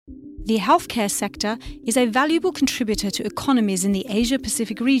The healthcare sector is a valuable contributor to economies in the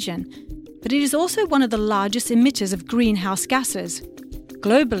Asia-Pacific region, but it is also one of the largest emitters of greenhouse gases.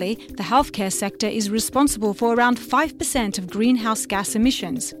 Globally, the healthcare sector is responsible for around 5% of greenhouse gas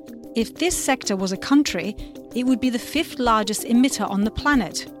emissions. If this sector was a country, it would be the fifth largest emitter on the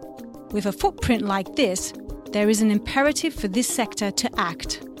planet. With a footprint like this, there is an imperative for this sector to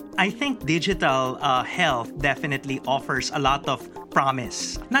act. I think digital health definitely offers a lot of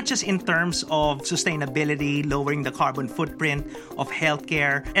promise, not just in terms of sustainability, lowering the carbon footprint of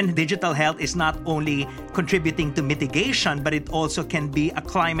healthcare. And digital health is not only contributing to mitigation, but it also can be a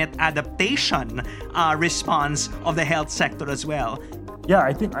climate adaptation response of the health sector as well. Yeah,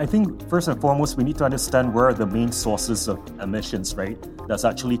 I think first and foremost, we need to understand where are the main sources of emissions, right? That's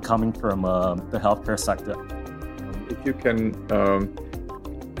actually coming from the healthcare sector. If you can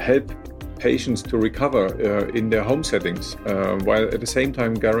help patients to recover in their home settings, while at the same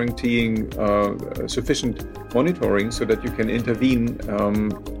time guaranteeing sufficient monitoring so that you can intervene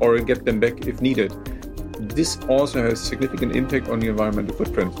or get them back if needed. This also has significant impact on the environmental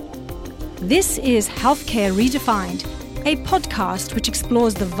footprint. This is Healthcare Redefined, a podcast which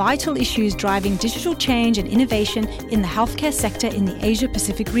explores the vital issues driving digital change and innovation in the healthcare sector in the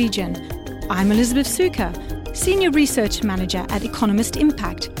Asia-Pacific region. I'm Elizabeth Suka, Senior Research Manager at Economist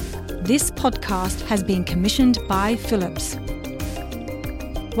Impact. This podcast has been commissioned by Philips.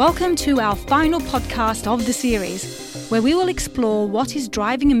 Welcome to our final podcast of the series, where we will explore what is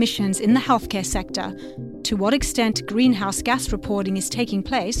driving emissions in the healthcare sector, to what extent greenhouse gas reporting is taking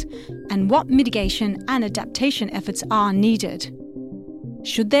place, and what mitigation and adaptation efforts are needed.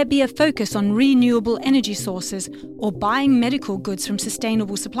 Should there be a focus on renewable energy sources or buying medical goods from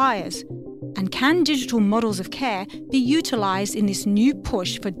sustainable suppliers? And can digital models of care be utilised in this new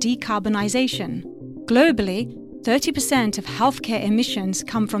push for decarbonisation? Globally, 30% of healthcare emissions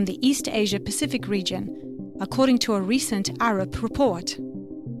come from the East Asia-Pacific region, according to a recent Arup report.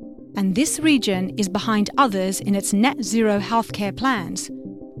 And this region is behind others in its net zero healthcare plans.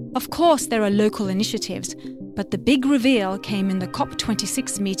 Of course, there are local initiatives, but the big reveal came in the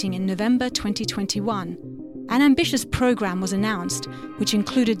COP26 meeting in November 2021. An ambitious program was announced, which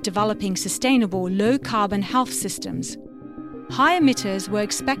included developing sustainable low-carbon health systems. High emitters were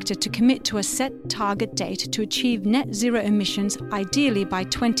expected to commit to a set target date to achieve net zero emissions, ideally by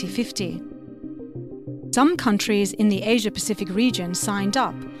 2050. Some countries in the Asia-Pacific region signed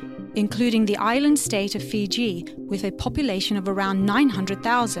up, including the island state of Fiji, with a population of around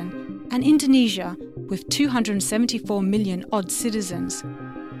 900,000, and Indonesia, with 274 million odd citizens.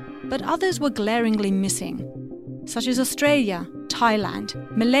 But others were glaringly missing, such as Australia, Thailand,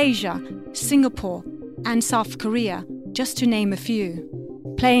 Malaysia, Singapore, and South Korea, just to name a few.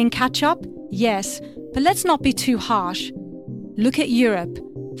 Playing catch-up? Yes, but let's not be too harsh. Look at Europe.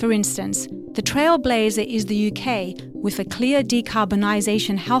 For instance, the trailblazer is the UK, with a clear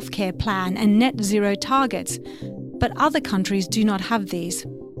decarbonisation healthcare plan and net zero targets, but other countries do not have these.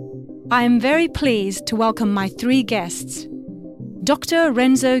 I am very pleased to welcome my three guests. Dr.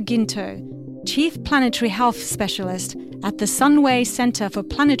 Renzo Ginto, Chief Planetary Health Specialist at the Sunway Centre for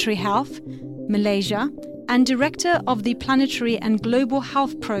Planetary Health, Malaysia, and Director of the Planetary and Global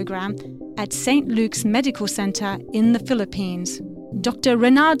Health Programme at St. Luke's Medical Centre in the Philippines. Dr.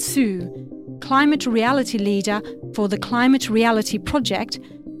 Renard Su, Climate Reality Leader for the Climate Reality Project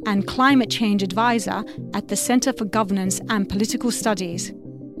and Climate Change Advisor at the Centre for Governance and Political Studies.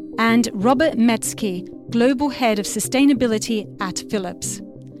 And Robert Metzke, Global Head of Sustainability at Philips.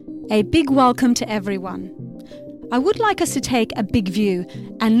 A big welcome to everyone. I would like us to take a big view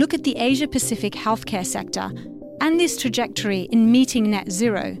and look at the Asia-Pacific healthcare sector and this trajectory in meeting net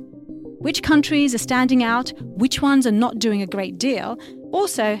zero. Which countries are standing out, which ones are not doing a great deal,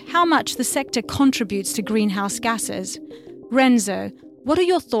 also how much the sector contributes to greenhouse gases. Renzo, what are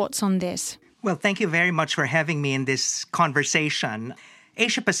your thoughts on this? Well, thank you very much for having me in this conversation.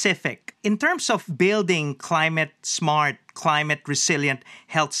 Asia-Pacific, in terms of building climate-smart, climate-resilient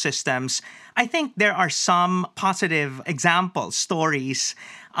health systems, I think there are some positive examples, stories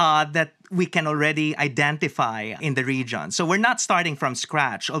that we can already identify in the region. So we're not starting from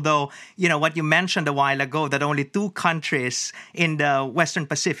scratch, although, what you mentioned a while ago, that only 2 countries in the Western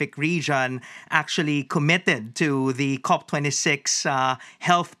Pacific region actually committed to the COP26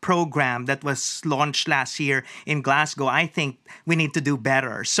 health program that was launched last year in Glasgow. I think we need to do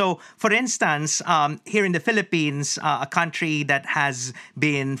better. So, for instance, here in the Philippines, a country that has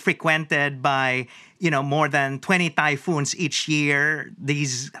been frequented by more than 20 typhoons each year.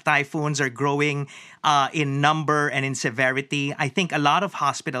 These typhoons are growing in number and in severity. I think a lot of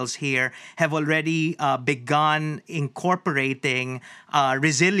hospitals here have already begun incorporating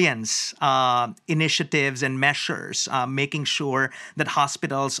resilience initiatives and measures, making sure that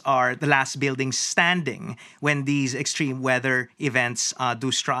hospitals are the last buildings standing when these extreme weather events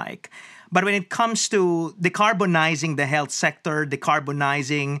do strike. But when it comes to decarbonizing the health sector,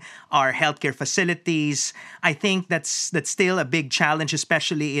 decarbonizing our healthcare facilities, I think that's still a big challenge,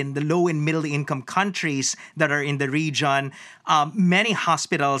 especially in the low and middle income countries that are in the region. Many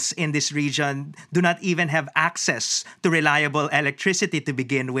hospitals in this region do not even have access to reliable electricity to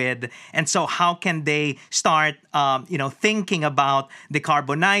begin with. And so how can they start, thinking about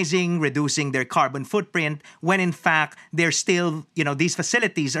decarbonizing, reducing their carbon footprint, when in fact they're still, these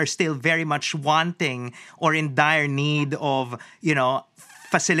facilities are still very much wanting or in dire need of,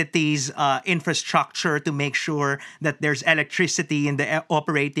 facilities, infrastructure to make sure that there's electricity in the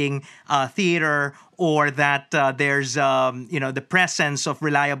operating theater, or that there's the presence of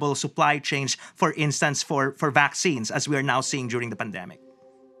reliable supply chains, for instance, for vaccines, as we are now seeing during the pandemic.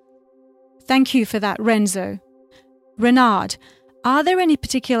 Thank you for that, Renzo. Renard, are there any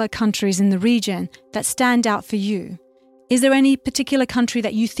particular countries in the region that stand out for you? Is there any particular country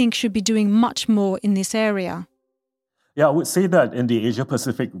that you think should be doing much more in this area? Yeah, I would say that in the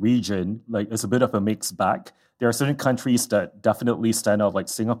Asia-Pacific region, it's a bit of a mixed bag. There are certain countries that definitely stand out, like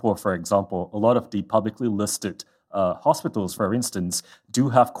Singapore, for example. A lot of the publicly listed hospitals, for instance, do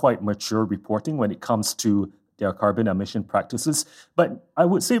have quite mature reporting when it comes to their carbon emission practices. But I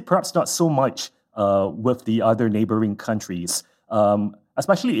would say perhaps not so much with the other neighboring countries,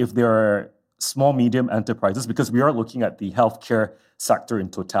 especially if there are small, medium enterprises, because we are looking at the healthcare sector in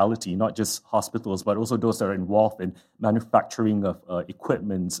totality, not just hospitals, but also those that are involved in manufacturing of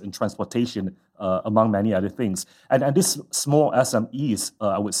equipment and transportation, among many other things. And these small SMEs,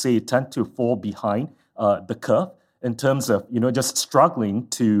 I would say, tend to fall behind the curve in terms of, just struggling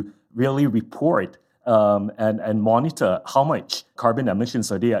to really report and monitor how much carbon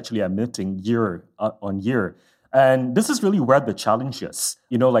emissions are they actually emitting year on year. And this is really where the challenge is,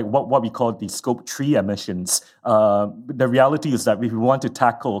 what we call the Scope 3 emissions. The reality is that if we want to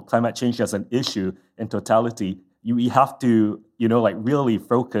tackle climate change as an issue in totality, we have to, really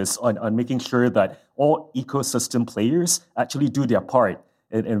focus on making sure that all ecosystem players actually do their part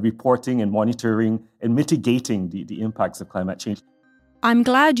in reporting and monitoring and mitigating the impacts of climate change. I'm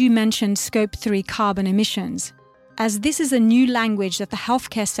glad you mentioned Scope 3 carbon emissions, as this is a new language that the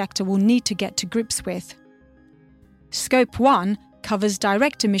healthcare sector will need to get to grips with. Scope 1 covers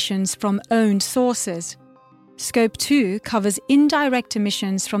direct emissions from owned sources. Scope 2 covers indirect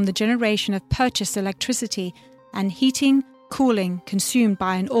emissions from the generation of purchased electricity and heating, cooling consumed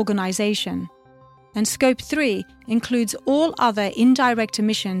by an organization. And Scope 3 includes all other indirect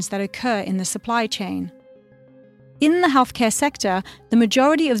emissions that occur in the supply chain. In the healthcare sector, the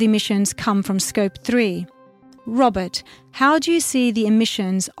majority of the emissions come from Scope 3. Robert, how do you see the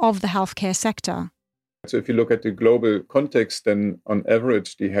emissions of the healthcare sector? So if you look at the global context, then on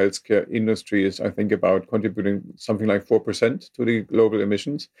average, the healthcare industry is, I think, about contributing something like 4% to the global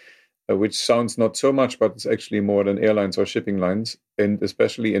emissions, which sounds not so much, but it's actually more than airlines or shipping lines. And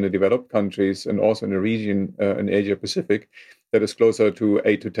especially in the developed countries and also in the region in Asia Pacific, that is closer to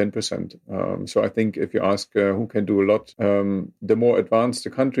 8 to 10%. So I think if you ask who can do a lot, the more advanced the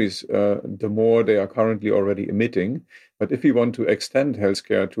countries, the more they are currently already emitting. But if we want to extend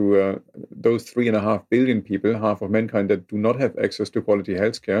healthcare to those 3.5 billion people, half of mankind that do not have access to quality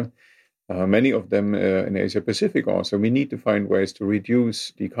healthcare, many of them in Asia Pacific also, we need to find ways to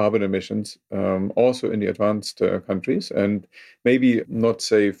reduce the carbon emissions also in the advanced countries, and maybe not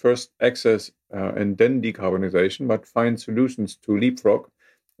say first access and then decarbonization, but find solutions to leapfrog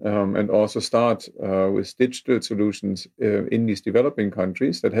and also start with digital solutions in these developing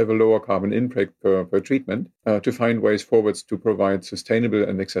countries that have a lower carbon impact per treatment to find ways forwards to provide sustainable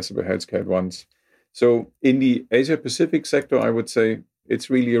and accessible healthcare at once. So in the Asia Pacific sector, I would say it's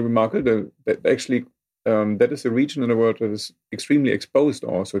really remarkable that actually that is a region in the world that is extremely exposed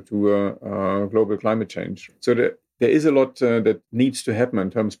also to global climate change. So there is a lot that needs to happen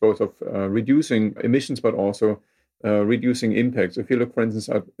in terms both of reducing emissions, but also reducing impacts. If you look, for instance,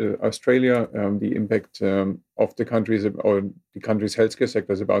 at Australia, the impact of the country's or the country's healthcare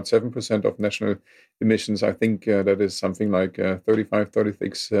sector is about 7% of national emissions. I think that is something like 35,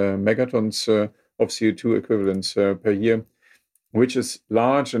 36 megatons of CO2 equivalents per year, which is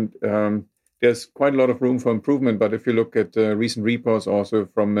large, and there's quite a lot of room for improvement. But if you look at recent reports also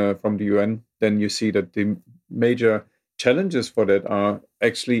from the UN, then you see that the major challenges for that are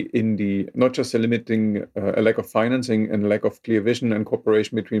actually in the not just a limiting a lack of financing and a lack of clear vision and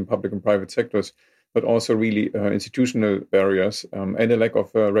cooperation between public and private sectors, but also really institutional barriers and a lack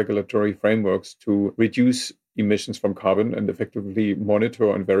of regulatory frameworks to reduce emissions from carbon and effectively monitor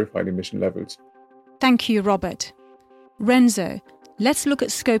and verify emission levels. Thank you, Robert. Renzo, let's look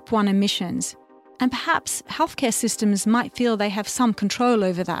at Scope 1 emissions. And perhaps healthcare systems might feel they have some control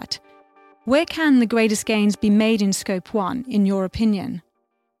over that. Where can the greatest gains be made in Scope 1, in your opinion?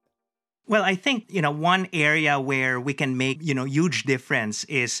 Well, I think, one area where we can make, huge difference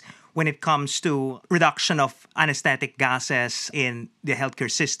is when it comes to reduction of anesthetic gases in the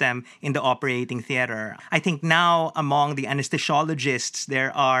healthcare system, in the operating theater. I think now among the anesthesiologists,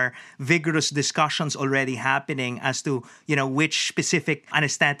 there are vigorous discussions already happening as to, which specific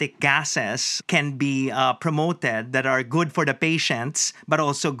anesthetic gases can be promoted that are good for the patients, but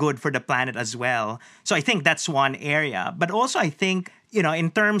also good for the planet as well. So I think that's one area. But also I think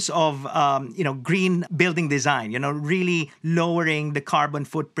in terms of, green building design, really lowering the carbon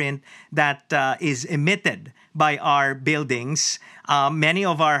footprint that is emitted by our buildings. Many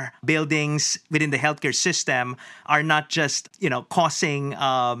of our buildings within the healthcare system are not just, causing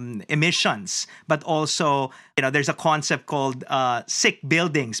emissions, but also, there's a concept called sick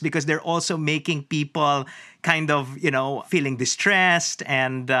buildings, because they're also making people kind of, feeling distressed,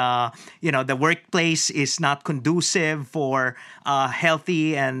 and, the workplace is not conducive for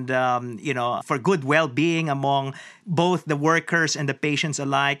healthy and, for good well-being among both the workers and the patients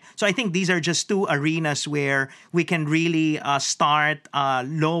alike. So I think these are just two arenas where we can really start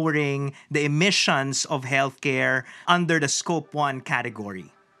lowering the emissions of healthcare under the Scope 1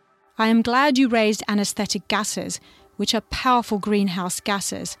 category. I am glad you raised anesthetic gases, which are powerful greenhouse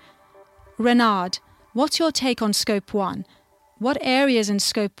gases. Renard, what's your take on Scope 1? What areas in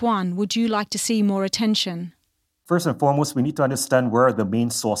Scope 1 would you like to see more attention? First and foremost, we need to understand where are the main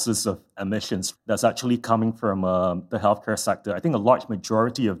sources of emissions that's actually coming from the healthcare sector. I think a large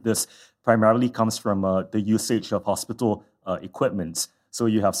majority of this primarily comes from the usage of hospital equipment. So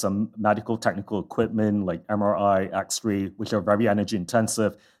you have some medical technical equipment like MRI, X-ray, which are very energy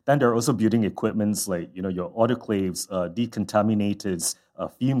intensive. Then there are also building equipments like, your autoclaves, decontaminators,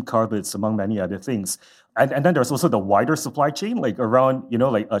 fume carpets, among many other things. And then there's also the wider supply chain, like around,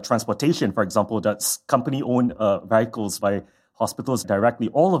 transportation, for example, that's company-owned vehicles by hospitals directly.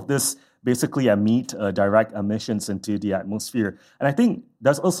 All of this basically emit direct emissions into the atmosphere. And I think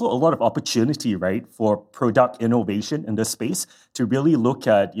there's also a lot of opportunity, right, for product innovation in this space to really look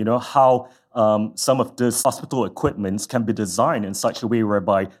at, how some of this hospital equipment can be designed in such a way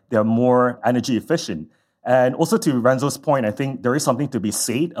whereby they're more energy efficient. And also to Renzo's point, I think there is something to be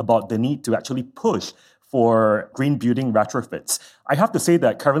said about the need to actually push for green building retrofits. I have to say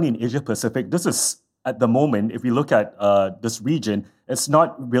that currently in Asia Pacific, this is, at the moment, if we look at this region, it's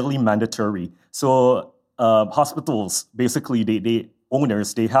not really mandatory. So hospitals, basically, they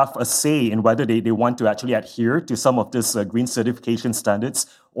owners, they have a say in whether they want to actually adhere to some of this green certification standards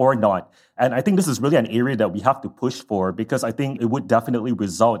or not. And I think this is really an area that we have to push for, because I think it would definitely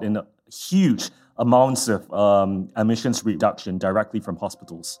result in huge amounts of emissions reduction directly from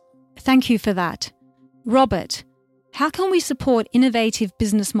hospitals. Thank you for that. Robert, how can we support innovative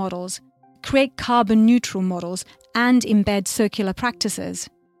business models, create carbon neutral models, and embed circular practices?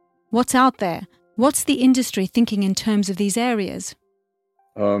 What's out there? What's the industry thinking in terms of these areas?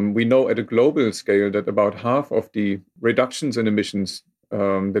 We know at a global scale that about half of the reductions in emissions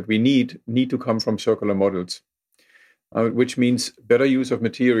that we need to come from circular models, which means better use of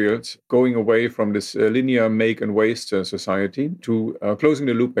materials, going away from this linear make and waste society to closing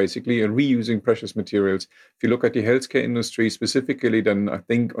the loop, basically, and reusing precious materials. If you look at the healthcare industry specifically, then I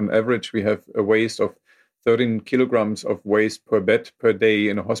think on average we have a waste of 13 kilograms of waste per bed per day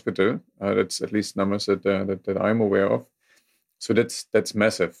in a hospital. That's at least numbers that I'm aware of. So that's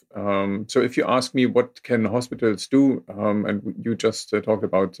massive. So if you ask me what can hospitals do, and you just talked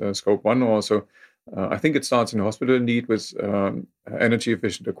about Scope 1 also, I think it starts in the hospital indeed with energy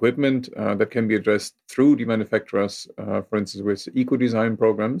efficient equipment that can be addressed through the manufacturers, for instance, with eco-design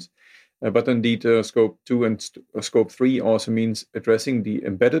programs. But indeed, Scope 2 and Scope 3 also means addressing the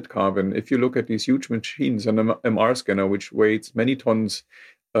embedded carbon. If you look at these huge machines, an MR scanner, which weighs many tons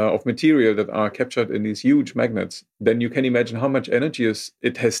of material that are captured in these huge magnets, then you can imagine how much energy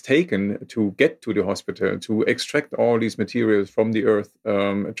it has taken to get to the hospital, to extract all these materials from the earth,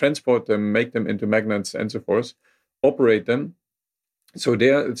 transport them, make them into magnets, and so forth, operate them. So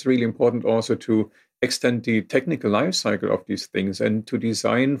there, it's really important also to extend the technical life cycle of these things and to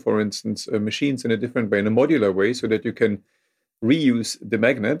design, for instance, machines in a different way, in a modular way, so that you can reuse the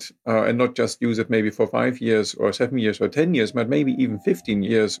magnet and not just use it maybe for 5 years or 7 years or 10 years, but maybe even 15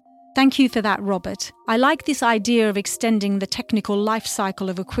 years. Thank you for that, Robert. I like this idea of extending the technical life cycle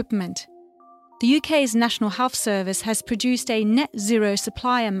of equipment. The UK's National Health Service has produced a net zero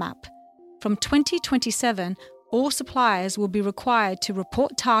supplier map. From 2027, all suppliers will be required to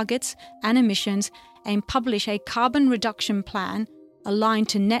report targets and emissions and publish a carbon reduction plan aligned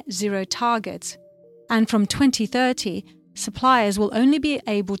to net zero targets. And from 2030, suppliers will only be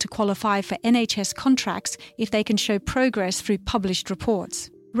able to qualify for NHS contracts if they can show progress through published reports.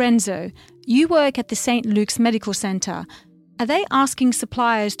 Renzo, you work at the St. Luke's Medical Centre. Are they asking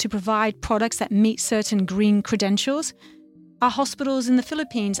suppliers to provide products that meet certain green credentials? Are hospitals in the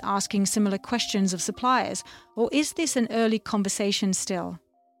Philippines asking similar questions of suppliers, or is this an early conversation still?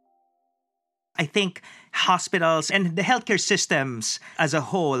 I think hospitals and the healthcare systems as a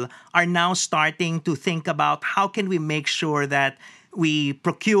whole are now starting to think about how can we make sure that we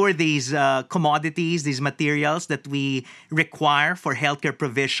procure these commodities, these materials that we require for healthcare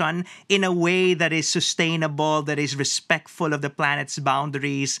provision in a way that is sustainable, that is respectful of the planet's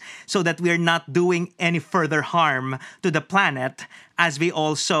boundaries, so that we are not doing any further harm to the planet as we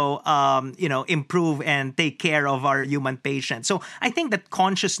also, improve and take care of our human patients. So I think that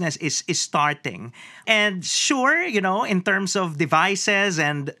consciousness is starting. And sure, in terms of devices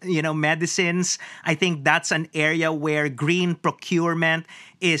and, medicines, I think that's an area where green procurement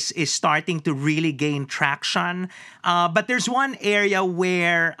is starting to really gain traction. But there's one area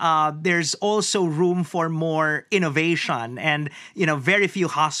where there's also room for more innovation. And, very few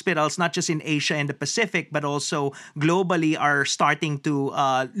hospitals, not just in Asia and the Pacific, but also globally are starting to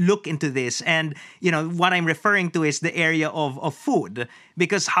look into this. And, what I'm referring to is the area of food,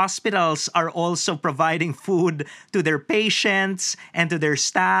 because hospitals are also providing food to their patients and to their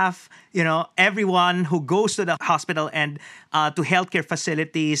staff. Everyone who goes to the hospital and to healthcare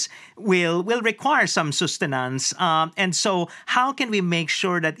facilities will require some sustenance. And so how can we make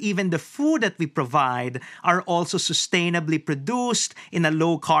sure that even the food that we provide are also sustainably produced in a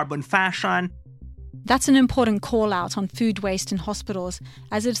low carbon fashion? That's an important call out on food waste in hospitals,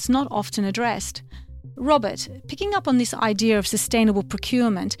 as it's not often addressed. Robert, picking up on this idea of sustainable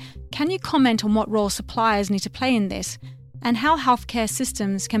procurement, can you comment on what role suppliers need to play in this, and how healthcare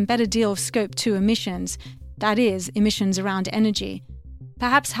systems can better deal with Scope 2 emissions, that is, emissions around energy?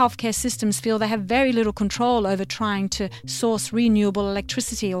 Perhaps healthcare systems feel they have very little control over trying to source renewable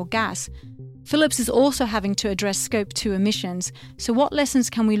electricity or gas. Philips is also having to address Scope 2 emissions, so what lessons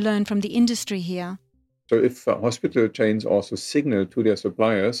can we learn from the industry here? So if hospital chains also signal to their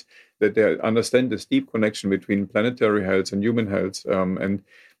suppliers that they understand this deep connection between planetary health and human health, and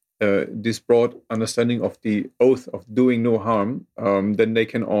this broad understanding of the oath of doing no harm, then they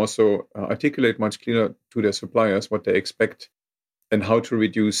can also articulate much clearer to their suppliers what they expect and how to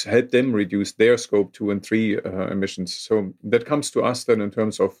help them reduce their Scope 2 and 3 emissions. So that comes to us then in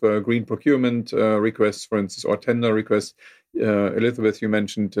terms of green procurement requests, for instance, or tender requests. Elizabeth, you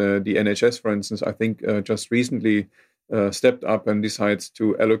mentioned the NHS, for instance, I think just recently stepped up and decides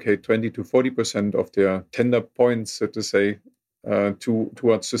to allocate 20 to 40% of their tender points, so to say,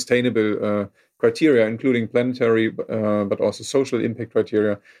 towards sustainable criteria, including planetary, but also social impact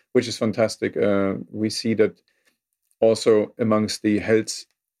criteria, which is fantastic. We see that also amongst the health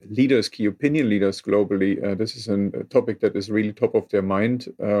leaders, key opinion leaders globally, this is a topic that is really top of their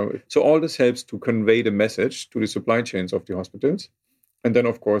mind. So all this helps to convey the message to the supply chains of the hospitals. And then,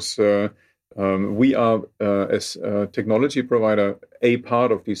 of course, we are, as a technology provider, a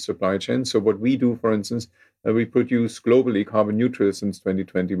part of these supply chains. So what we do, for instance, we produce globally carbon neutral since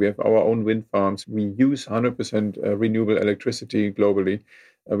 2020. We have our own wind farms. We use 100% renewable electricity globally.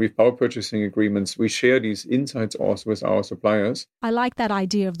 We have power purchasing agreements. We share these insights also with our suppliers. I like that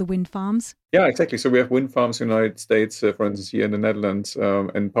idea of the wind farms. Yeah, exactly. So we have wind farms in the United States, for instance, here in the Netherlands,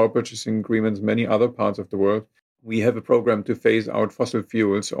 and power purchasing agreements in many other parts of the world. We have a program to phase out fossil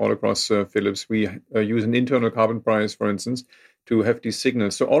fuels all across Philips. We use an internal carbon price, for instance, to have these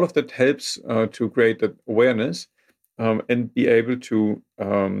signals. So all of that helps to create that awareness and be able to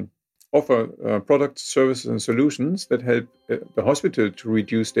offer products, services, and solutions that help the hospital to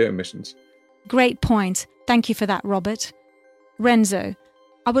reduce their emissions. Great point. Thank you for that, Robert. Renzo,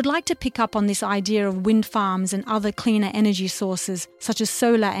 I would like to pick up on this idea of wind farms and other cleaner energy sources, such as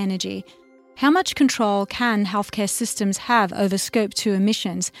solar energy. How much control can healthcare systems have over Scope 2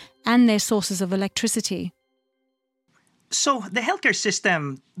 emissions and their sources of electricity? So the healthcare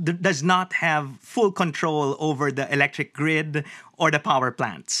system does not have full control over the electric grid or the power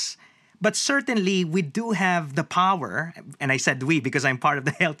plants. But certainly, we do have the power, and I said we because I'm part of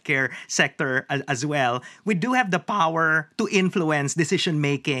the healthcare sector as well. We do have the power to influence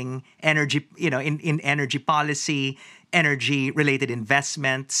decision-making, energy, in energy policy, energy-related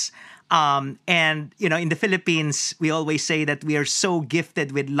investments. And, in the Philippines, we always say that we are so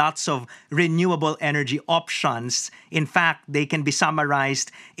gifted with lots of renewable energy options. In fact, they can be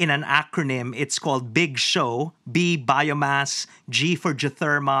summarized in an acronym. It's called BIG SHOW. B, biomass, G for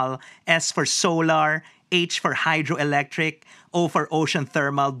geothermal, S for solar, H for hydroelectric, O for ocean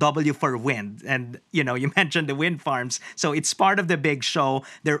thermal, W for wind. And, you mentioned the wind farms. So it's part of the Big Show.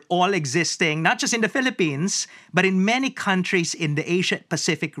 They're all existing, not just in the Philippines, but in many countries in the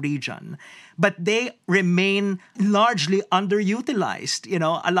Asia-Pacific region. But they remain largely underutilized.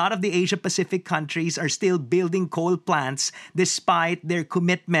 A lot of the Asia-Pacific countries are still building coal plants despite their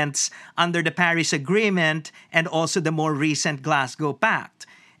commitments under the Paris Agreement and also the more recent Glasgow Pact.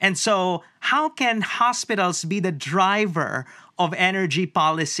 And so how can hospitals be the driver of energy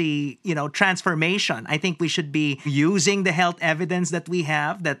policy, transformation? I think we should be using the health evidence that we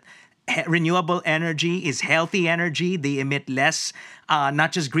have that renewable energy is healthy energy. They emit less,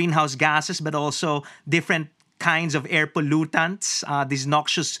 not just greenhouse gases, but also different kinds of air pollutants, these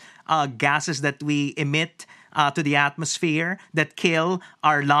noxious gases that we emit to the atmosphere that kill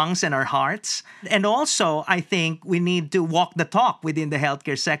our lungs and our hearts. And also, I think we need to walk the talk within the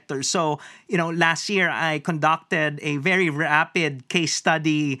healthcare sector. So, last year I conducted a very rapid case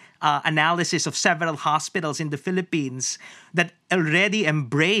study analysis of several hospitals in the Philippines that already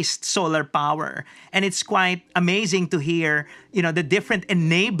embraced solar power. And it's quite amazing to hear, the different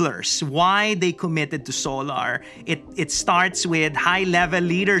enablers, why they committed to solar. It starts with high-level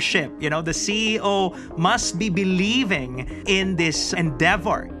leadership. The CEO must be believing in this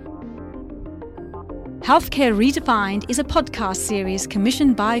endeavor. Healthcare Redefined is a podcast series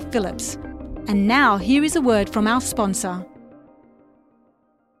commissioned by Philips. And now here is a word from our sponsor.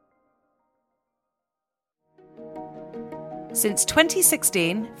 Since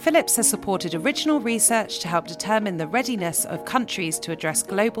 2016, Philips has supported original research to help determine the readiness of countries to address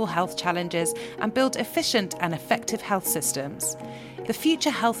global health challenges and build efficient and effective health systems. The Future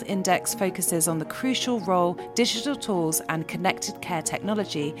Health Index focuses on the crucial role digital tools and connected care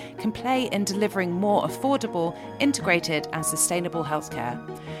technology can play in delivering more affordable, integrated and sustainable healthcare.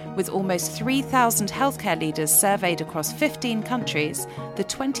 With almost 3,000 healthcare leaders surveyed across 15 countries, the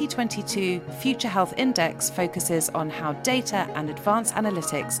 2022 Future Health Index focuses on how data and advanced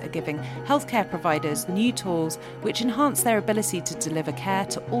analytics are giving healthcare providers new tools which enhance their ability to deliver care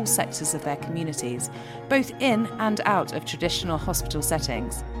to all sectors of their communities, both in and out of traditional hospital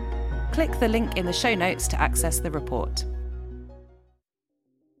settings. Click the link in the show notes to access the report.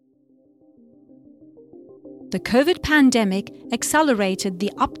 The COVID pandemic accelerated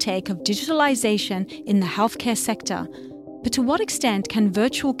the uptake of digitalization in the healthcare sector. But to what extent can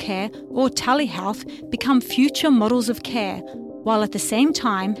virtual care or telehealth become future models of care, while at the same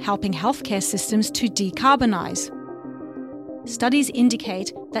time helping healthcare systems to decarbonize? Studies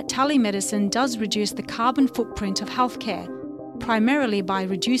indicate that telemedicine does reduce the carbon footprint of healthcare, primarily by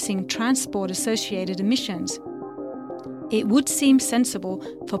reducing transport-associated emissions. It would seem sensible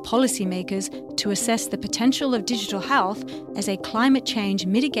for policymakers to assess the potential of digital health as a climate change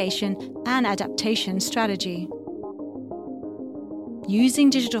mitigation and adaptation strategy. Using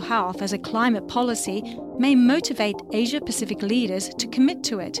digital health as a climate policy may motivate Asia-Pacific leaders to commit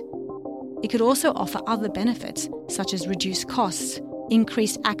to it. It could also offer other benefits, such as reduced costs,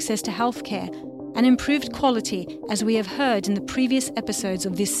 increased access to healthcare, and improved quality, as we have heard in the previous episodes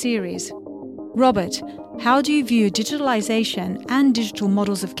of this series. Robert, how do you view digitalization and digital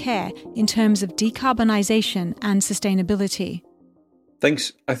models of care in terms of decarbonization and sustainability?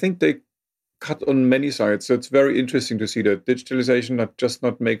 Thanks. I think they cut on many sides. So it's very interesting to see that digitalization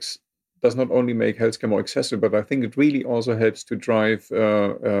does not only make healthcare more accessible, but I think it really also helps to drive,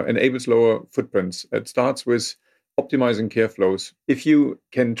 enables lower footprints. It starts with optimizing care flows. If you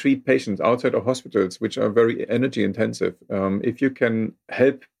can treat patients outside of hospitals, which are very energy intensive, if you can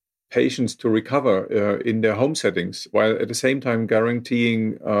help patients to recover in their home settings, while at the same time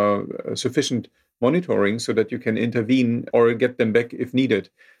guaranteeing sufficient monitoring so that you can intervene or get them back if needed.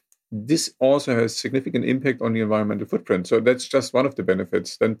 This also has significant impact on the environmental footprint. So that's just one of the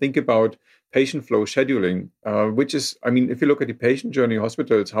benefits. Then think about patient flow scheduling, which is, if you look at the patient journey in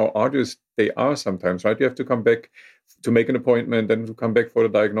hospitals, how arduous they are sometimes, right? You have to come back to make an appointment, then to come back for the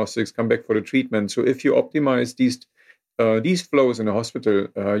diagnostics, come back for the treatment. So if you optimize these flows in a hospital,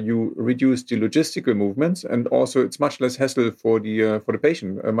 you reduce the logistical movements, and also it's much less hassle for the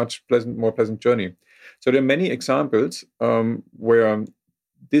patient, a much more pleasant journey. So there are many examples where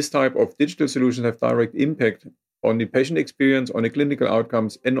this type of digital solutions have direct impact on the patient experience, on the clinical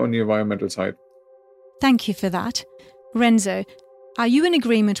outcomes, and on the environmental side. Thank you for that. Renzo, are you in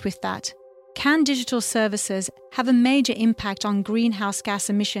agreement with that? Can digital services have a major impact on greenhouse gas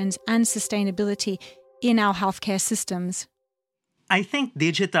emissions and sustainability in our healthcare systems? I think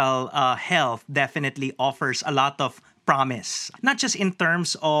digital health definitely offers a lot of promise, not just in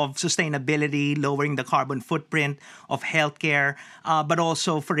terms of sustainability, lowering the carbon footprint of healthcare, but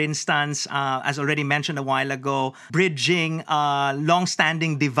also, for instance, as already mentioned a while ago, bridging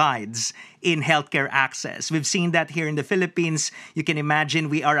long-standing divides in healthcare access. We've seen that here in the Philippines. You can imagine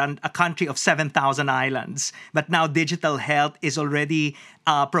we are a country of 7,000 islands, but now digital health is already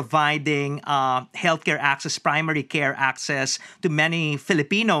providing healthcare access, primary care access to many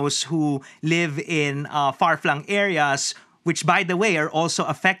Filipinos who live in far-flung areas, which, by the way, are also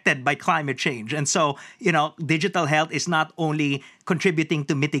affected by climate change. And so, digital health is not only contributing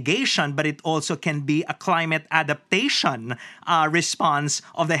to mitigation, but it also can be a climate adaptation response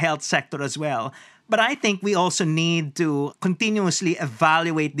of the health sector as well. But I think we also need to continuously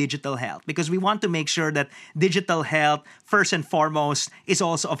evaluate digital health because we want to make sure that digital health, first and foremost, is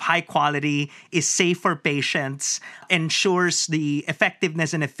also of high quality, is safe for patients, ensures the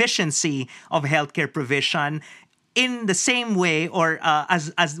effectiveness and efficiency of healthcare provision, in the same way, or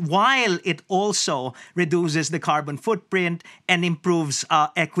as while it also reduces the carbon footprint and improves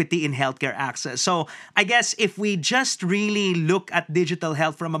equity in healthcare access. So I guess if we just really look at digital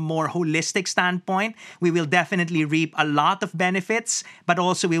health from a more holistic standpoint, we will definitely reap a lot of benefits, but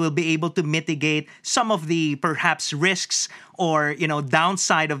also we will be able to mitigate some of the perhaps risks or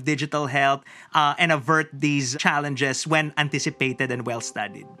downside of digital health and avert these challenges when anticipated and well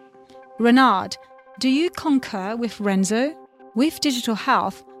studied. Renard, do you concur with Renzo? With digital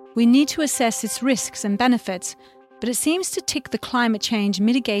health, we need to assess its risks and benefits, but it seems to tick the climate change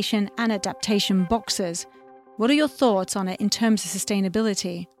mitigation and adaptation boxes. What are your thoughts on it in terms of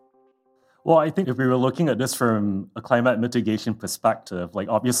sustainability? Well, I think if we were looking at this from a climate mitigation perspective, like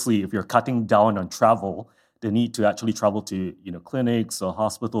obviously if you're cutting down on travel, the need to actually travel to clinics or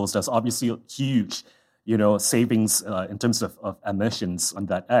hospitals, there's obviously a huge savings in terms of emissions on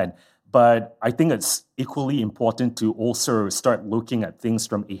that end. But I think it's equally important to also start looking at things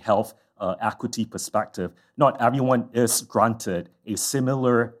from a health equity perspective. Not everyone is granted a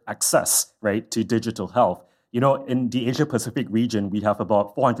similar access, right, to digital health. In the Asia-Pacific region, we have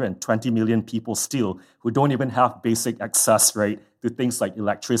about 420 million people still who don't even have basic access, right, to things like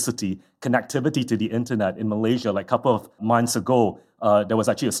electricity, connectivity to the internet. In Malaysia, like a couple of months ago, there was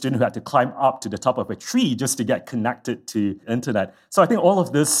actually a student who had to climb up to the top of a tree just to get connected to internet. So I think all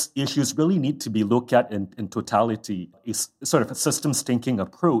of these issues really need to be looked at in totality, a sort of a systems thinking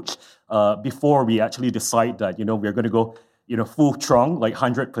approach before we actually decide that, we're going to go, full Trong, like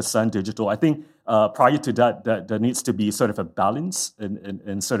 100% digital. I think prior to that, there needs to be sort of a balance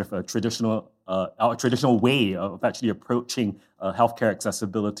in sort of a traditional way of actually approaching healthcare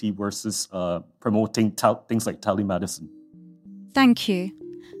accessibility versus promoting things like telemedicine. Thank you.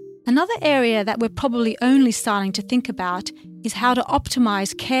 Another area that we're probably only starting to think about is how to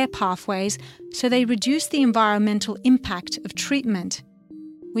optimize care pathways so they reduce the environmental impact of treatment.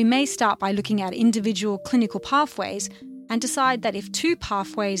 We may start by looking at individual clinical pathways and decide that if two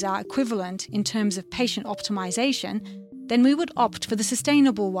pathways are equivalent in terms of patient optimization, then we would opt for the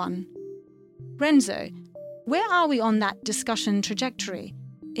sustainable one. Renzo, where are we on that discussion trajectory?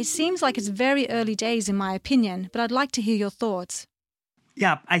 It seems like it's very early days in my opinion, but I'd like to hear your thoughts.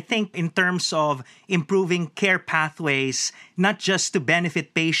 Yeah, I think in terms of improving care pathways, not just to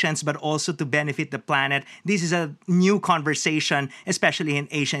benefit patients, but also to benefit the planet, this is a new conversation, especially in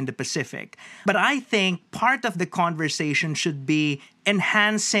Asia and the Pacific. But I think part of the conversation should be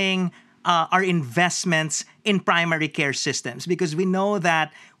enhancing our investments in primary care systems, because we know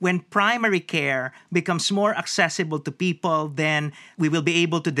that when primary care becomes more accessible to people, then we will be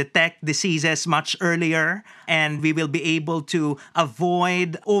able to detect diseases much earlier, and we will be able to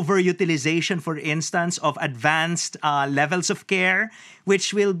avoid overutilization, for instance, of advanced levels of care,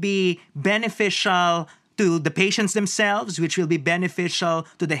 which will be beneficial to the patients themselves, which will be beneficial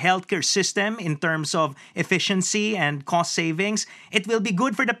to the healthcare system in terms of efficiency and cost savings. It will be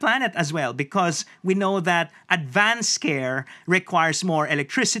good for the planet as well, because we know that advanced care requires more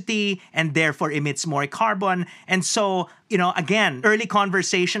electricity and therefore emits more carbon. And so, again, early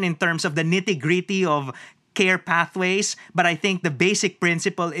conversation in terms of the nitty-gritty of care pathways, but I think the basic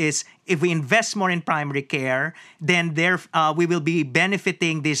principle is if we invest more in primary care, then we will be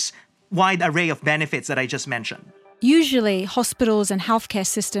benefiting this wide array of benefits that I just mentioned. Usually, hospitals and healthcare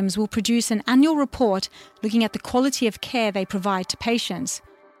systems will produce an annual report looking at the quality of care they provide to patients.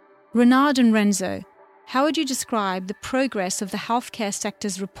 Renard and Renzo, how would you describe the progress of the healthcare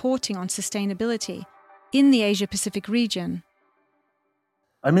sector's reporting on sustainability in the Asia-Pacific region?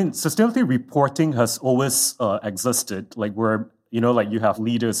 I mean, sustainability reporting has always existed. Like you have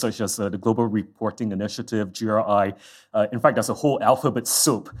leaders such as the Global Reporting Initiative, GRI. In fact, there's a whole alphabet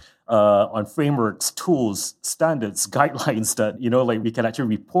soup on frameworks, tools, standards, guidelines that, we can actually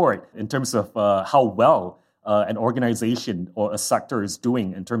report in terms of how well an organization or a sector is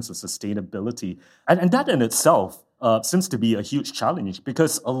doing in terms of sustainability. And that in itself seems to be a huge challenge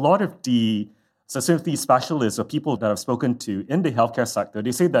because a lot of the sustainability specialists or people that I've spoken to in the healthcare sector,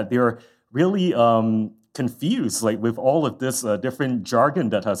 they say that they're really confused with all of this different jargon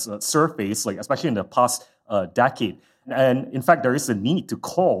that has surfaced, especially in the past decade. And in fact, there is a need to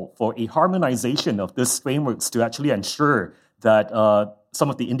call for a harmonization of these frameworks to actually ensure that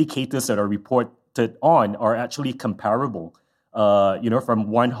some of the indicators that are reported on are actually comparable, from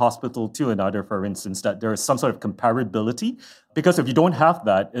one hospital to another, for instance, that there is some sort of comparability. Because if you don't have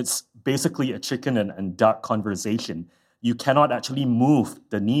that, it's basically a chicken and duck conversation. You cannot actually move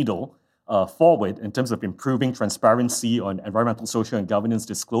the needle forward in terms of improving transparency on environmental, social, and governance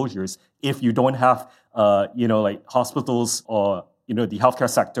disclosures if you don't have, hospitals or, the healthcare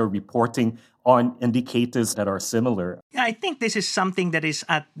sector reporting on indicators that are similar. Yeah, I think this is something that is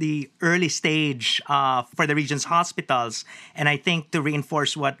at the early stage for the region's hospitals. And I think to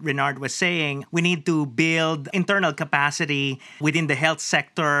reinforce what Renard was saying, we need to build internal capacity within the health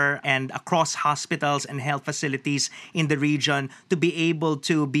sector and across hospitals and health facilities in the region to be able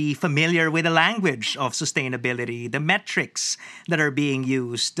to be familiar with the language of sustainability, the metrics that are being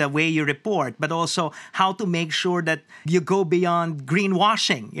used, the way you report, but also how to make sure that you go beyond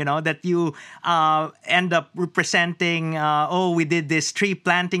greenwashing, that you end up representing, we did this tree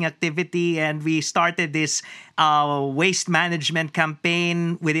planting activity and we started this waste management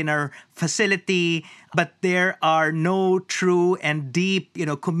campaign within our facility, but there are no true and deep,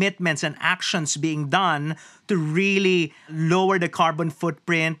 commitments and actions being done to really lower the carbon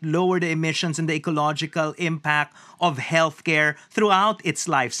footprint, lower the emissions and the ecological impact of healthcare throughout its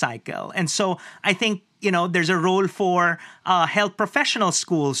life cycle. And so I think there's a role for health professional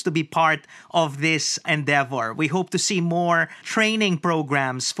schools to be part of this endeavor. We hope to see more training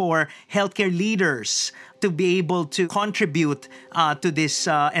programs for healthcare leaders to be able to contribute to this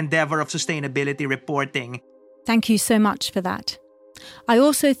endeavor of sustainability reporting. Thank you so much for that. I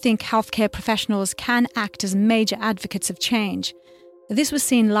also think healthcare professionals can act as major advocates of change. This was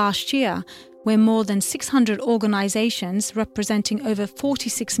seen last year, where more than 600 organizations representing over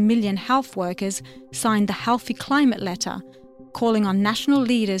 46 million health workers signed the Healthy Climate Letter, calling on national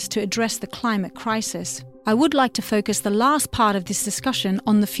leaders to address the climate crisis. I would like to focus the last part of this discussion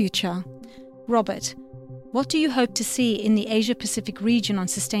on the future. Robert, what do you hope to see in the Asia-Pacific region on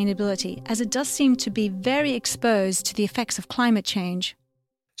sustainability, as it does seem to be very exposed to the effects of climate change?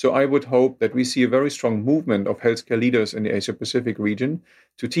 So I would hope that we see a very strong movement of healthcare leaders in the Asia-Pacific region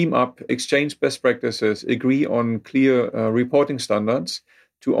to team up, exchange best practices, agree on clear reporting standards,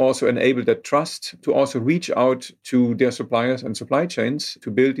 to also enable that trust, to also reach out to their suppliers and supply chains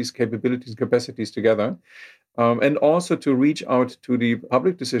to build these capabilities and capacities together, and also to reach out to the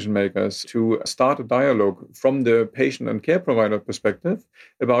public decision makers to start a dialogue from the patient and care provider perspective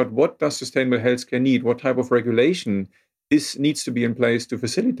about what does sustainable healthcare need, what type of regulation needs to be in place to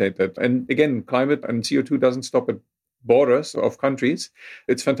facilitate that. And again, climate and CO2 doesn't stop at borders of countries.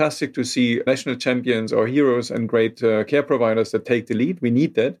 It's fantastic to see national champions or heroes and great care providers that take the lead. We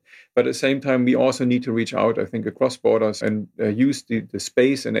need that. But at the same time, we also need to reach out, I think, across borders and use the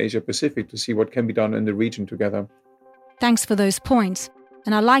space in Asia Pacific to see what can be done in the region together. Thanks for those points.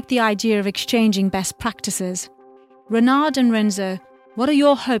 And I like the idea of exchanging best practices. Renard and Renzo, what are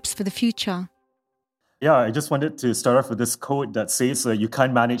your hopes for the future? Yeah, I just wanted to start off with this quote that says you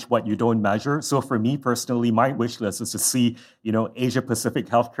can't manage what you don't measure. So for me personally, my wish list is to see, Asia-Pacific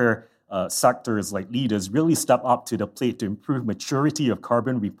healthcare sectors like leaders really step up to the plate to improve maturity of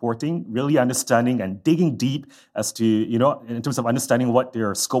carbon reporting, really understanding and digging deep as to, in terms of understanding what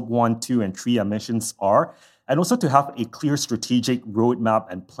their scope 1, 2, and 3 emissions are. And also to have a clear strategic roadmap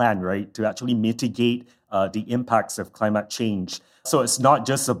and plan, right, to actually mitigate the impacts of climate change. So it's not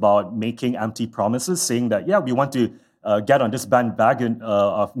just about making empty promises, saying that, we want to get on this bandwagon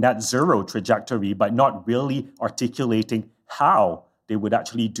of net zero trajectory, but not really articulating how they would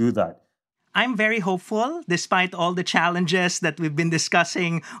actually do that. I'm very hopeful, despite all the challenges that we've been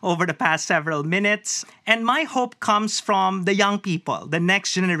discussing over the past several minutes. And my hope comes from the young people, the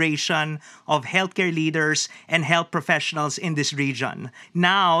next generation of healthcare leaders and health professionals in this region.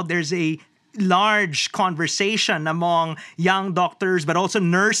 Now, there's a large conversation among young doctors, but also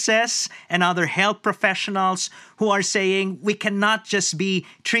nurses and other health professionals who are saying we cannot just be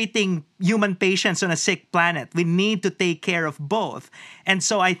treating human patients on a sick planet. We need to take care of both. And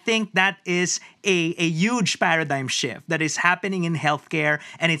so I think that is a huge paradigm shift that is happening in healthcare.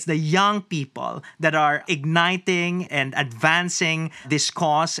 And it's the young people that are igniting and advancing this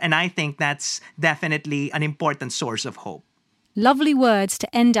cause. And I think that's definitely an important source of hope. Lovely words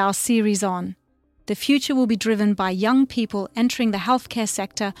to end our series on. The future will be driven by young people entering the healthcare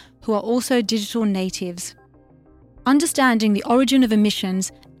sector who are also digital natives. Understanding the origin of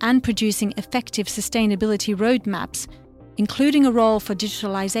emissions and producing effective sustainability roadmaps, including a role for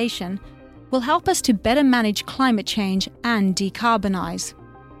digitalization, will help us to better manage climate change and decarbonize.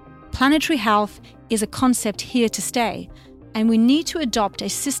 Planetary health is a concept here to stay, and we need to adopt a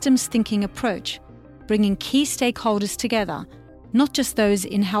systems thinking approach, bringing key stakeholders together, not just those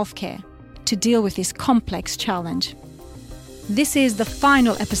in healthcare, to deal with this complex challenge. This is the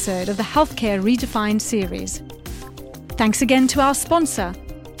final episode of the Healthcare Redefined series. Thanks again to our sponsor,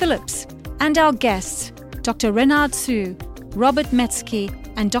 Philips, and our guests, Dr. Renard Su, Robert Metzke,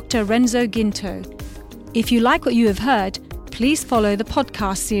 and Dr. Renzo Ginto. If you like what you have heard, please follow the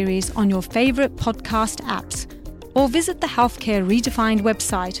podcast series on your favorite podcast apps, or visit the Healthcare Redefined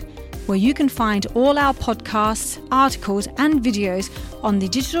website, where you can find all our podcasts, articles, and videos on the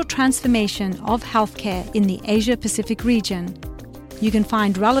digital transformation of healthcare in the Asia-Pacific region. You can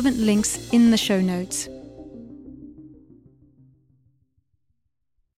find relevant links in the show notes.